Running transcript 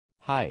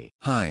Hi.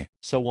 Hi.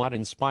 So what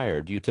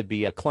inspired you to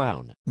be a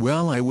clown?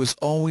 Well, I was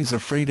always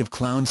afraid of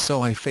clowns,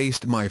 so I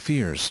faced my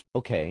fears.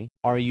 Okay,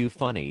 are you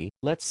funny?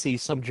 Let's see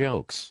some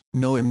jokes.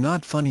 No, I'm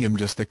not funny, I'm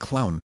just a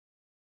clown.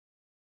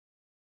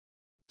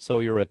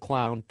 So you're a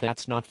clown,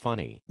 that's not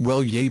funny.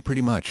 Well, yay,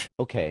 pretty much.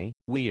 Okay,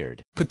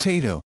 weird.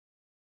 Potato.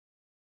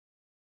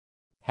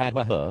 Ha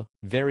ha ha,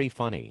 very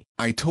funny.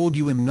 I told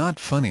you I'm not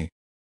funny.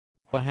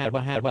 Ha ha ha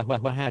ha ha ha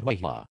ha ha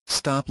ha.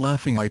 Stop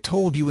laughing, I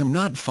told you I'm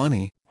not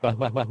funny. Ha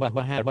ha ha ha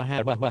ha ha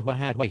ha ha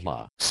ha ha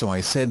ha. So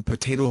I said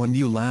potato and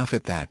you laugh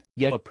at that.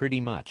 Yeah,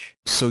 pretty much.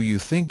 So you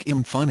think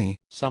I'm funny?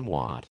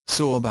 Somewhat.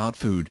 So about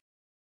food.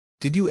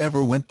 Did you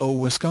ever went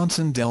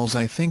Wisconsin Dells?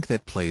 I think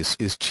that place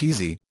is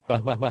cheesy. Ha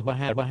ha ha ha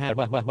ha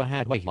ha ha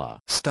ha ha ha.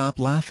 Stop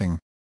laughing.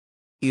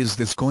 Is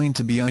this going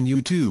to be on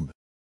YouTube?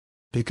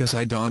 Because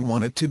I don't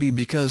want it to be,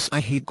 because I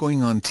hate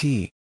going on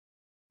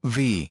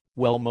TV.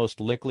 Well,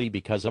 most likely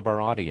because of our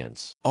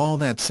audience. All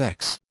that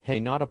sex. Hey,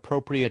 not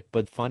appropriate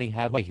but funny,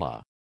 ha ha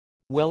ha.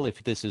 Well,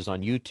 if this is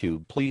on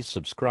YouTube, please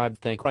subscribe.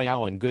 Thank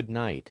you and good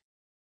night.